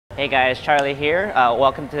Hey guys, Charlie here.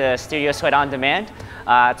 Welcome to Studio Sweat on Demand.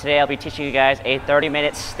 Today I'll be teaching you guys a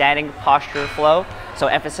 30-minute standing posture flow. So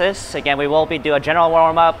emphasis, again, we will be doing a general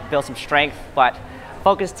warm-up, build some strength, but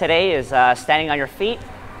focus today is standing on your feet,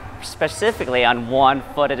 specifically on one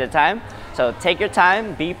foot at a time. So take your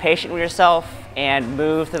time, be patient with yourself, and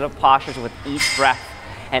move through the postures with each breath.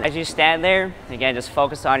 And as you stand there, again, just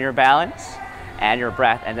focus on your balance and your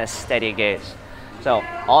breath and a steady gaze. So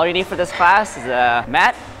all you need for this class is a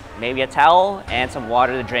mat, maybe a towel, and some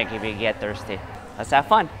water to drink if you get thirsty. Let's have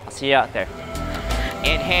fun. I'll see you out there.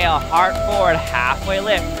 Inhale, heart forward, halfway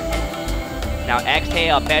lift. Now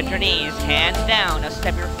exhale, bend your knees, hands down. Now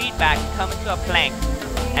step your feet back, come into a plank,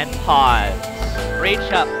 and pause. Reach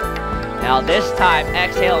up. Now this time,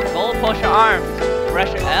 exhale, goal push your arms.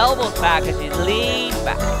 Press your elbows back as you lean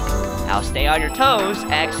back. Now stay on your toes.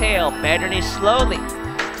 Exhale, bend your knees slowly.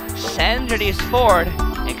 Send your knees forward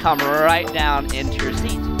and come right down into your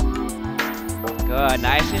seat. Good,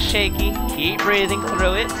 nice and shaky. Keep breathing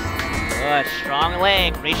through it. Good, strong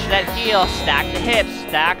leg. Reach that heel, stack the hips,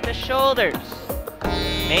 stack the shoulders.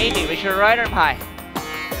 Maybe reach your right arm high.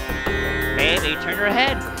 Maybe turn your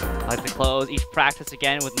head. I like to close each practice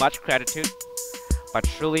again with much gratitude, but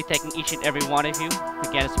truly thanking each and every one of you,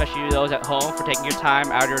 again, especially those at home, for taking your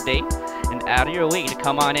time out of your day and out of your week to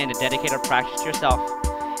come on in and dedicate our practice to yourself.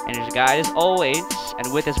 And as guide as always,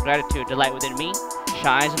 and with this gratitude, the light within me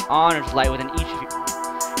shines and honors light within each of you.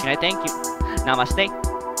 And I thank you. Namaste.